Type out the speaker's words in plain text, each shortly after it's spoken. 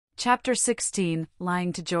Chapter 16,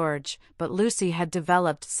 Lying to George, but Lucy had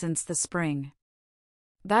developed since the spring.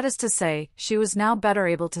 That is to say, she was now better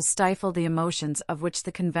able to stifle the emotions of which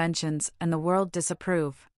the conventions and the world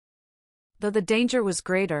disapprove. Though the danger was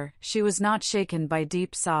greater, she was not shaken by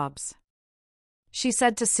deep sobs. She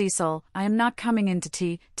said to Cecil, "I am not coming in to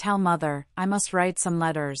tea, tell Mother, I must write some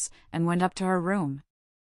letters," and went up to her room.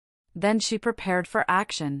 Then she prepared for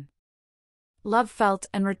action. Love felt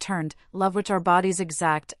and returned, love which our bodies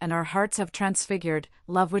exact and our hearts have transfigured,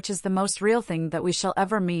 love which is the most real thing that we shall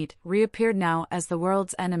ever meet, reappeared now as the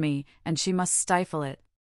world's enemy, and she must stifle it.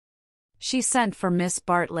 She sent for Miss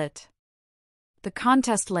Bartlett. The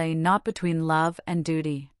contest lay not between love and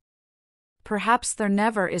duty. Perhaps there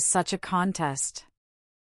never is such a contest.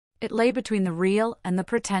 It lay between the real and the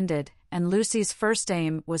pretended, and Lucy's first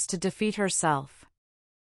aim was to defeat herself.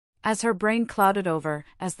 As her brain clouded over,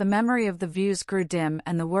 as the memory of the views grew dim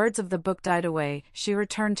and the words of the book died away, she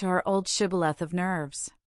returned to her old shibboleth of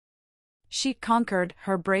nerves. She conquered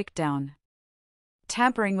her breakdown.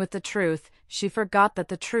 Tampering with the truth, she forgot that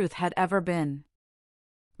the truth had ever been.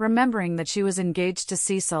 Remembering that she was engaged to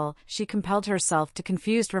Cecil, she compelled herself to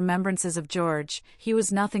confused remembrances of George. He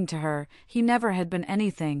was nothing to her, he never had been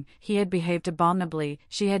anything, he had behaved abominably,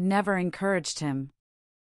 she had never encouraged him.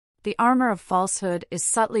 The armor of falsehood is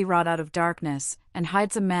subtly wrought out of darkness, and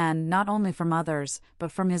hides a man not only from others,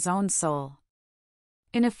 but from his own soul.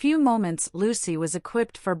 In a few moments Lucy was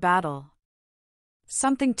equipped for battle.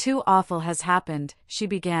 "Something too awful has happened," she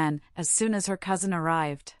began, as soon as her cousin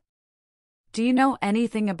arrived. "Do you know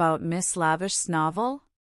anything about Miss Lavish's novel?"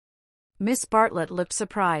 Miss Bartlett looked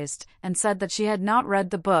surprised, and said that she had not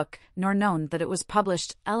read the book, nor known that it was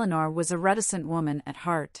published. Eleanor was a reticent woman at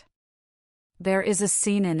heart. "There is a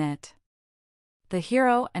scene in it. The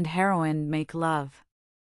hero and heroine make love.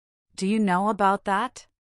 Do you know about that,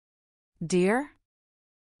 dear?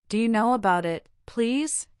 Do you know about it,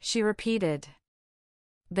 please?" she repeated.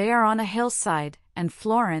 "They are on a hillside, and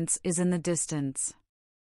Florence is in the distance.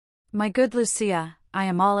 My good Lucia, I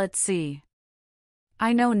am all at sea.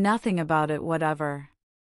 I know nothing about it whatever.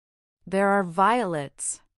 There are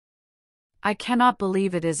violets. I cannot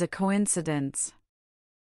believe it is a coincidence.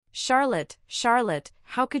 Charlotte, Charlotte,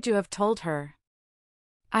 how could you have told her?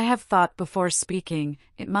 I have thought before speaking,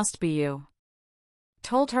 it must be you."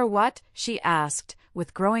 "Told her what?" she asked,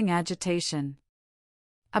 with growing agitation.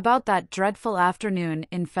 "About that dreadful afternoon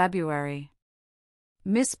in February."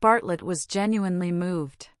 Miss Bartlett was genuinely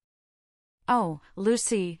moved. "Oh,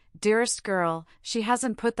 Lucy, dearest girl, she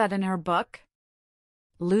hasn't put that in her book?"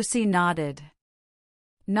 Lucy nodded.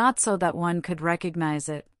 "Not so that one could recognize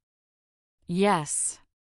it." "Yes.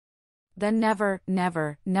 Then never,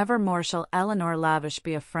 never, never more shall Eleanor Lavish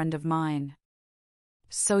be a friend of mine."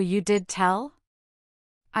 "So you did tell?"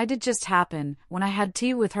 "I did just happen, when I had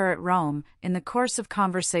tea with her at Rome, in the course of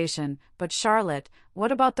conversation, but Charlotte,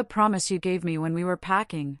 what about the promise you gave me when we were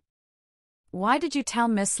packing? Why did you tell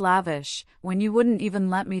Miss Lavish, when you wouldn't even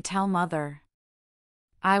let me tell Mother?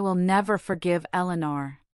 I will never forgive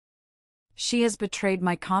Eleanor. She has betrayed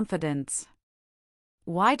my confidence.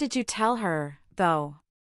 Why did you tell her, though?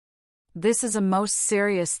 This is a most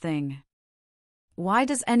serious thing. Why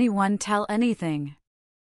does anyone tell anything?"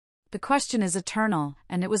 The question is eternal,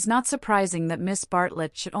 and it was not surprising that Miss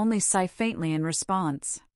Bartlett should only sigh faintly in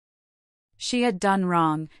response. She had done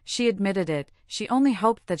wrong, she admitted it, she only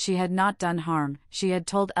hoped that she had not done harm, she had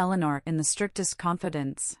told Eleanor in the strictest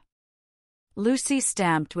confidence. Lucy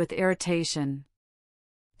stamped with irritation.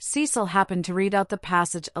 "Cecil happened to read out the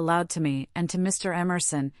passage aloud to me and to Mr.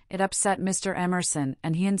 Emerson. It upset Mr. Emerson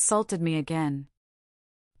and he insulted me again.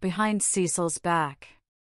 Behind Cecil's back.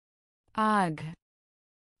 Ugh.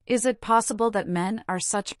 Is it possible that men are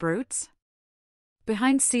such brutes?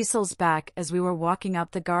 Behind Cecil's back as we were walking up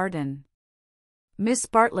the garden." Miss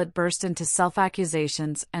Bartlett burst into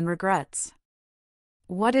self-accusations and regrets.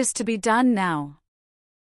 "What is to be done now?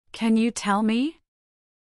 Can you tell me?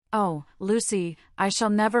 Oh, Lucy, I shall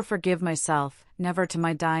never forgive myself, never to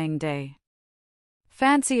my dying day."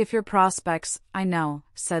 "Fancy if your prospects, I know,"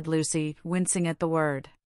 said Lucy, wincing at the word.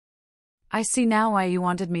 "I see now why you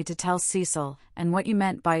wanted me to tell Cecil, and what you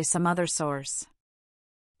meant by some other source.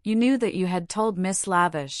 You knew that you had told Miss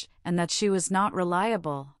Lavish, and that she was not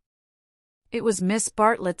reliable." It was Miss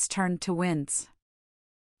Bartlett's turn to wince.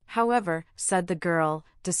 "However," said the girl,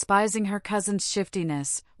 despising her cousin's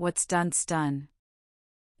shiftiness, "what's done's done.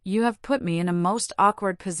 You have put me in a most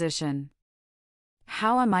awkward position.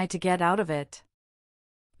 How am I to get out of it?"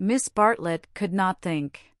 Miss Bartlett could not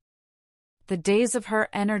think. The days of her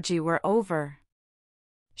energy were over.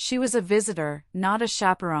 She was a visitor, not a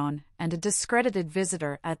chaperone, and a discredited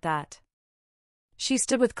visitor at that. She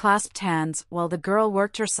stood with clasped hands while the girl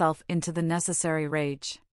worked herself into the necessary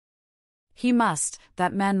rage.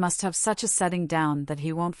 That man must have such a setting down that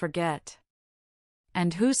he won't forget.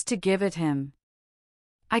 And who's to give it him?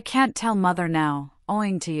 I can't tell Mother now,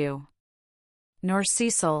 owing to you. Nor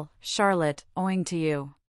Cecil, Charlotte, owing to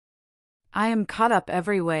you. I am caught up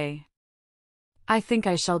every way. I think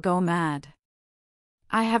I shall go mad.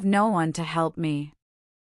 I have no one to help me.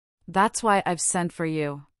 That's why I've sent for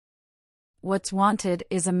you. What's wanted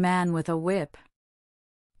is a man with a whip.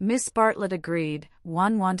 Miss Bartlett agreed.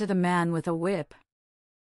 One wanted a man with a whip.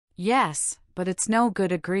 Yes, but it's no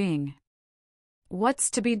good agreeing. What's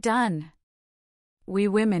to be done? We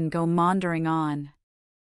women go maundering on.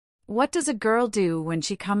 What does a girl do when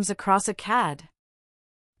she comes across a cad?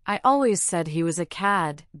 I always said he was a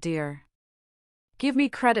cad, dear. Give me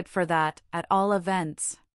credit for that, at all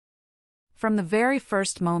events. From the very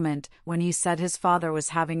first moment when he said his father was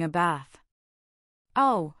having a bath.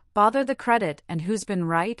 Oh, bother the credit and who's been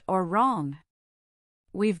right or wrong.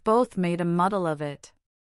 We've both made a muddle of it.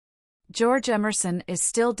 George Emerson is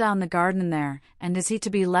still down the garden there, and is he to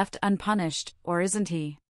be left unpunished, or isn't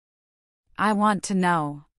he? I want to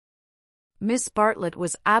know. Miss Bartlett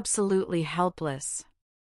was absolutely helpless.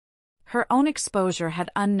 Her own exposure had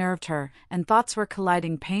unnerved her, and thoughts were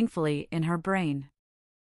colliding painfully in her brain.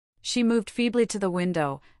 She moved feebly to the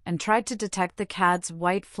window, and tried to detect the cad's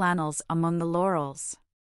white flannels among the laurels.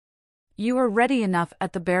 You were ready enough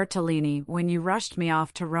at the Bertolini when you rushed me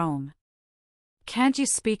off to Rome. Can't you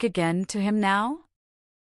speak again to him now?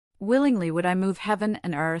 Willingly would I move heaven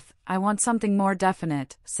and earth. I want something more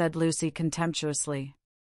definite, said Lucy contemptuously.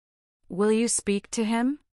 Will you speak to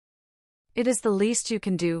him? It is the least you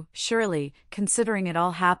can do, surely, considering it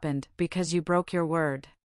all happened because you broke your word.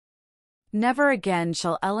 Never again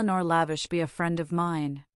shall Eleanor Lavish be a friend of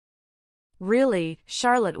mine. Really,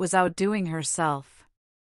 Charlotte was outdoing herself.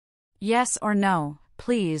 Yes or no,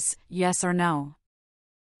 please, yes or no.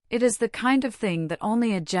 It is the kind of thing that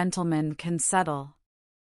only a gentleman can settle.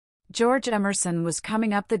 George Emerson was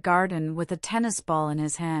coming up the garden with a tennis ball in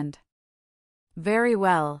his hand. Very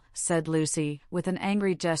well, said Lucy, with an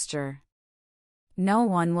angry gesture. No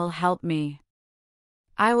one will help me.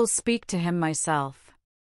 I will speak to him myself.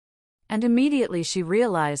 And immediately she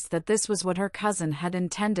realized that this was what her cousin had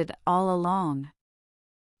intended all along.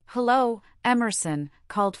 Hello, Emerson,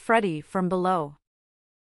 called Freddie from below.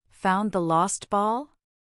 Found the lost ball?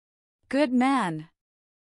 Good man.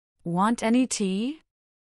 Want any tea?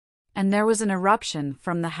 And there was an eruption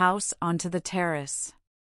from the house onto the terrace.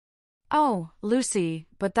 Oh, Lucy,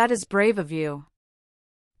 but that is brave of you.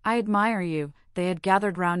 I admire you. They had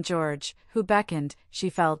gathered round George, who beckoned, she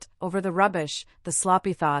felt, over the rubbish, the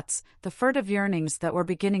sloppy thoughts, the furtive yearnings that were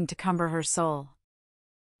beginning to cumber her soul.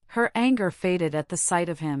 Her anger faded at the sight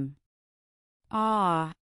of him.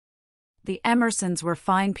 Ah! The Emersons were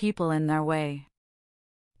fine people in their way.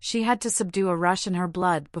 She had to subdue a rush in her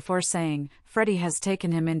blood before saying, Freddie has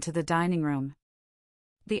taken him into the dining room.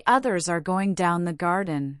 The others are going down the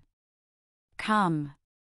garden. Come.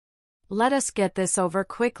 Let us get this over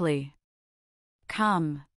quickly.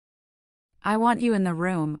 Come. I want you in the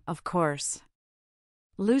room, of course.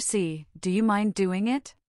 Lucy, do you mind doing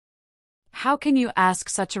it? How can you ask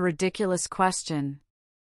such a ridiculous question?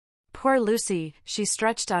 Poor Lucy, she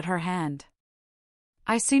stretched out her hand.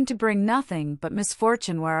 I seem to bring nothing but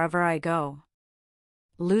misfortune wherever I go.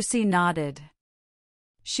 Lucy nodded.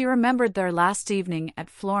 She remembered their last evening at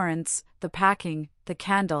Florence, the packing, the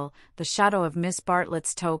candle, the shadow of Miss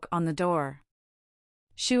Bartlett's toque on the door.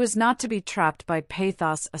 She was not to be trapped by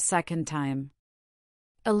pathos a second time.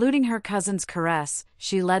 Eluding her cousin's caress,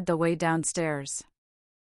 she led the way downstairs.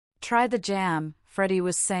 Try the jam, Freddie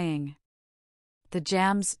was saying. The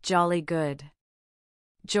jam's jolly good.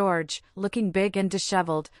 George, looking big and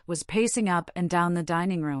disheveled, was pacing up and down the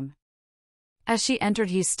dining room. As she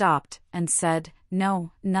entered he stopped, and said,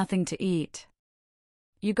 No, nothing to eat.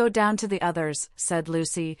 You go down to the others, said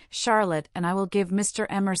Lucy, Charlotte, and I will give Mr.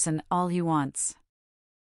 Emerson all he wants.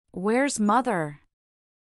 Where's Mother?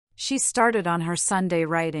 She started on her Sunday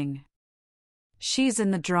writing. She's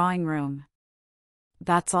in the drawing room.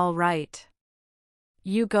 That's all right.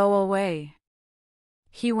 You go away.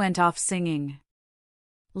 He went off singing.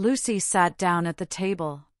 Lucy sat down at the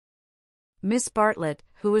table. Miss Bartlett,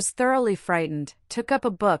 who was thoroughly frightened, took up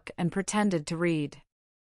a book and pretended to read.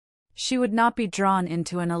 She would not be drawn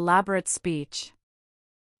into an elaborate speech.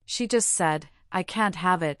 She just said, I can't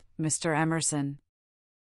have it, Mr. Emerson.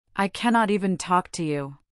 I cannot even talk to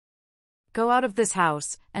you. Go out of this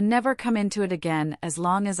house, and never come into it again as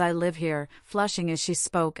long as I live here, flushing as she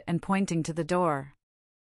spoke and pointing to the door.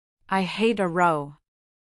 I hate a row.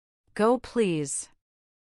 Go, please.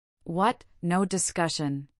 What? No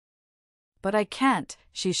discussion. But I can't,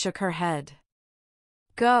 she shook her head.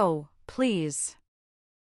 Go, please.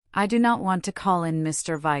 I do not want to call in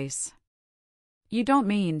Mr. Weiss. You don't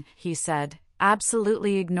mean, he said,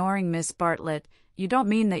 absolutely ignoring Miss Bartlett, you don't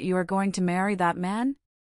mean that you are going to marry that man?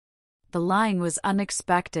 The line was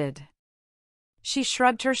unexpected. She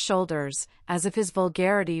shrugged her shoulders, as if his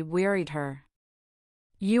vulgarity wearied her.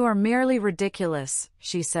 You are merely ridiculous,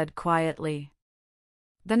 she said quietly.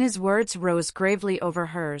 Then his words rose gravely over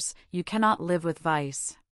hers, you cannot live with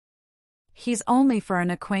Weiss. He's only for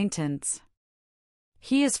an acquaintance.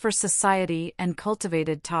 He is for society and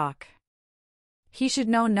cultivated talk. He should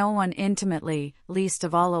know no one intimately, least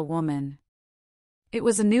of all a woman. It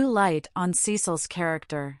was a new light on Cecil's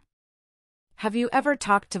character. Have you ever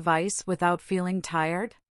talked to Weiss without feeling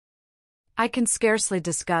tired? I can scarcely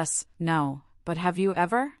discuss, no, but have you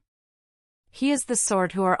ever? He is the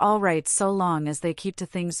sort who are all right so long as they keep to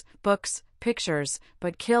things, books, pictures,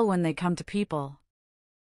 but kill when they come to people.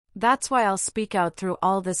 That's why I'll speak out through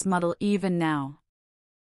all this muddle even now.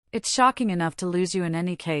 It's shocking enough to lose you in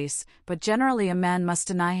any case, but generally a man must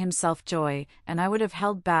deny himself joy, and I would have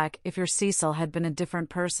held back if your Cecil had been a different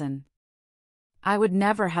person. I would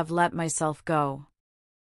never have let myself go.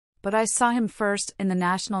 But I saw him first in the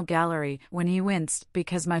National Gallery when he winced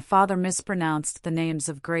because my father mispronounced the names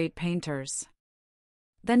of great painters.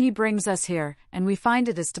 Then he brings us here, and we find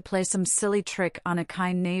it is to play some silly trick on a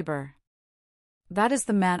kind neighbor. That is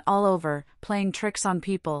the man all over, playing tricks on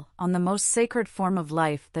people, on the most sacred form of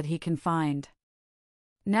life that he can find.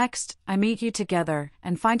 Next, I meet you together,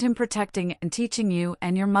 and find him protecting and teaching you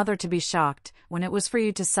and your mother to be shocked, when it was for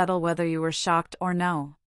you to settle whether you were shocked or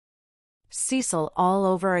no. Cecil all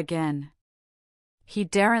over again. He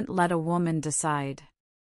daren't let a woman decide.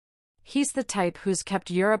 He's the type who's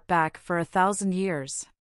kept Europe back for 1,000 years.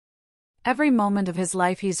 Every moment of his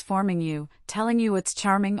life he's forming you, telling you what's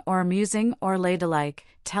charming or amusing or ladylike,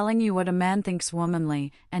 telling you what a man thinks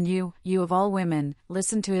womanly, and you of all women,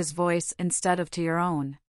 listen to his voice instead of to your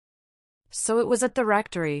own. So it was at the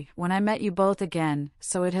rectory, when I met you both again,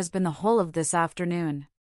 so it has been the whole of this afternoon.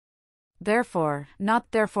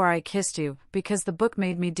 Not therefore I kissed you, because the book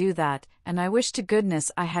made me do that, and I wish to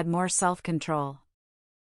goodness I had more self-control.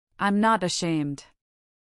 I'm not ashamed.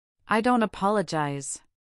 I don't apologize.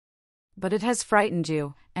 But it has frightened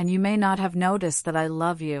you, and you may not have noticed that I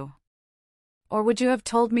love you. Or would you have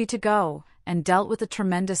told me to go, and dealt with a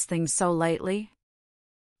tremendous thing so lightly?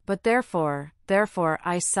 But therefore,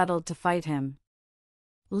 I settled to fight him.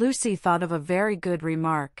 Lucy thought of a very good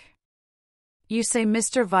remark. You say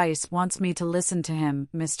Mr. Weiss wants me to listen to him,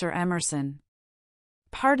 Mr. Emerson.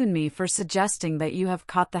 Pardon me for suggesting that you have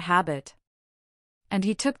caught the habit. And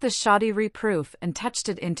he took the shoddy reproof and touched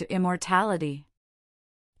it into immortality.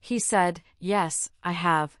 He said, yes, I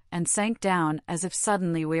have, and sank down as if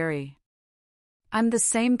suddenly weary. I'm the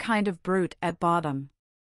same kind of brute at bottom.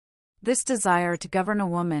 This desire to govern a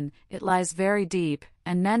woman, it lies very deep,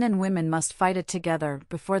 and men and women must fight it together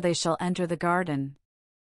before they shall enter the garden.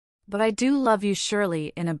 But I do love you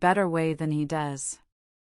surely in a better way than he does.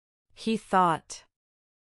 He thought.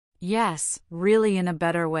 Yes, really in a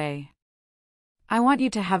better way. I want you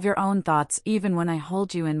to have your own thoughts even when I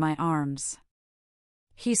hold you in my arms.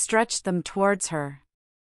 He stretched them towards her.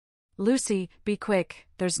 Lucy, be quick,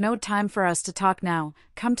 there's no time for us to talk now,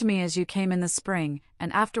 come to me as you came in the spring,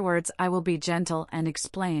 and afterwards I will be gentle and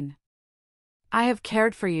explain. I have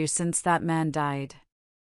cared for you since that man died.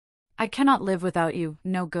 I cannot live without you,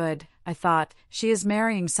 no good, I thought, she is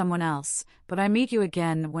marrying someone else, but I meet you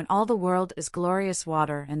again when all the world is glorious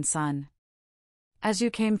water and sun. As you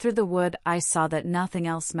came through the wood I saw that nothing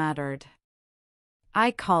else mattered.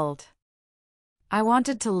 I called. I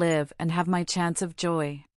wanted to live and have my chance of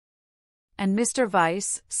joy. And Mr.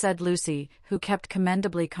 Weiss, said Lucy, who kept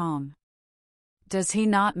commendably calm. Does he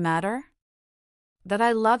not matter? That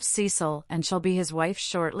I love Cecil and shall be his wife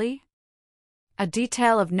shortly? A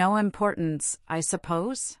detail of no importance, I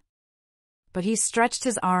suppose? But he stretched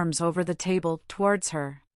his arms over the table towards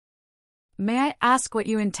her. May I ask what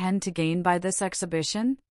you intend to gain by this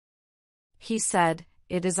exhibition? He said,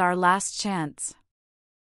 it is our last chance.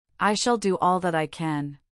 I shall do all that I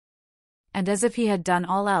can. And as if he had done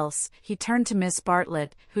all else, he turned to Miss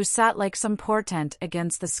Bartlett, who sat like some portent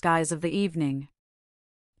against the skies of the evening.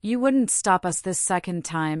 You wouldn't stop us this second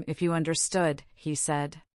time if you understood, he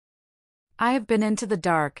said. I have been into the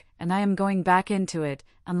dark, and I am going back into it,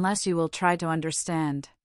 unless you will try to understand.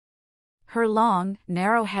 Her long,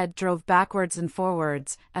 narrow head drove backwards and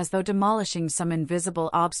forwards, as though demolishing some invisible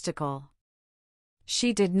obstacle.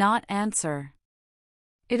 She did not answer.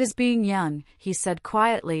 It is being young, he said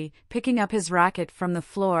quietly, picking up his racket from the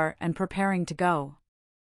floor and preparing to go.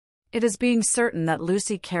 It is being certain that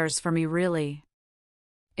Lucy cares for me really.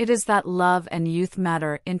 It is that love and youth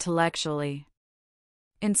matter intellectually.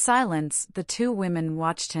 In silence, the two women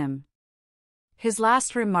watched him. His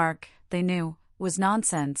last remark, they knew, was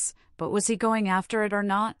nonsense, but was he going after it or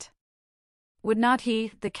not? Would not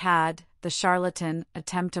he, the cad, the charlatan,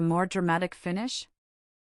 attempt a more dramatic finish?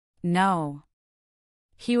 No.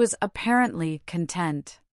 He was apparently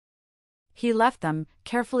content. He left them,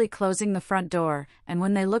 carefully closing the front door, and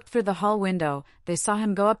when they looked through the hall window, they saw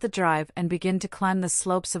him go up the drive and begin to climb the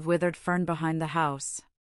slopes of withered fern behind the house.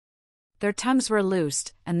 Their tongues were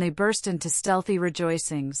loosed, and they burst into stealthy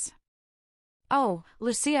rejoicings. "Oh,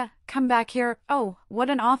 Lucia, come back here, oh,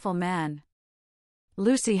 what an awful man!"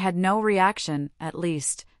 Lucy had no reaction, at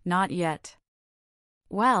least, not yet.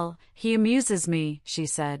 "Well, he amuses me," she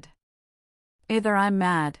said. "Either I'm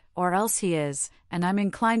mad, or else he is, and I'm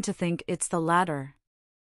inclined to think it's the latter.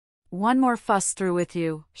 One more fuss through with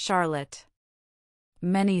you, Charlotte."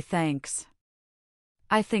 "Many thanks.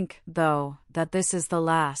 I think, though, that this is the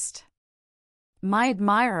last. My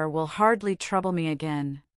admirer will hardly trouble me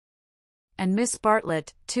again." "And Miss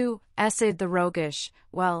Bartlett, too," essayed the roguish.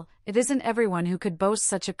 "Well, it isn't everyone who could boast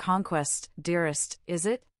such a conquest, dearest, is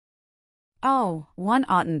it?" "Oh, one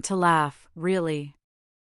oughtn't to laugh, really.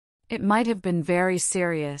 It might have been very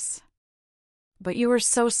serious. But you were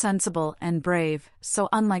so sensible and brave, so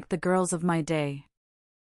unlike the girls of my day.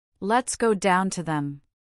 Let's go down to them."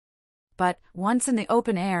 But, once in the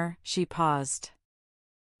open air, she paused.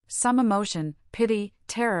 Some emotion, pity,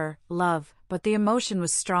 terror, love, but the emotion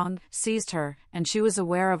was strong, seized her, and she was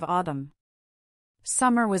aware of autumn.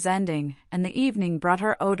 Summer was ending, and the evening brought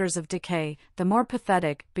her odors of decay, the more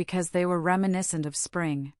pathetic because they were reminiscent of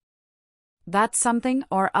spring. That something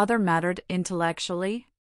or other mattered intellectually?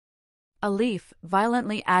 A leaf,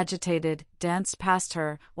 violently agitated, danced past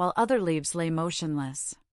her, while other leaves lay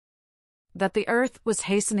motionless. That the earth was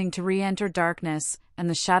hastening to re-enter darkness, and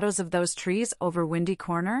the shadows of those trees over Windy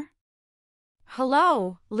Corner?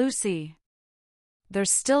 "Hello, Lucy.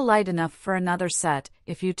 There's still light enough for another set,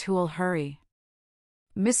 if you two'll hurry.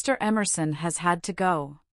 Mr. Emerson has had to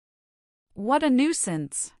go." "What a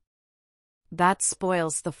nuisance." "That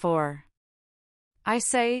spoils the four. I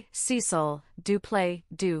say, Cecil, do play,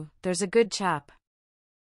 do, there's a good chap.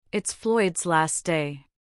 It's Floyd's last day.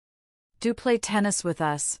 Do play tennis with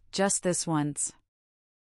us, just this once."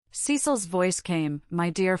 Cecil's voice came,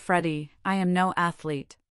 "My dear Freddie, I am no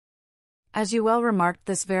athlete. As you well remarked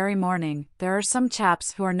this very morning, there are some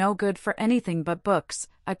chaps who are no good for anything but books.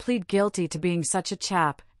 I plead guilty to being such a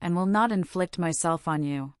chap, and will not inflict myself on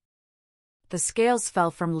you." The scales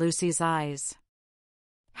fell from Lucy's eyes.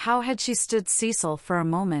 How had she stood Cecil for a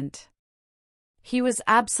moment? He was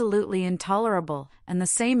absolutely intolerable, and the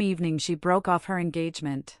same evening she broke off her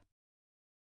engagement.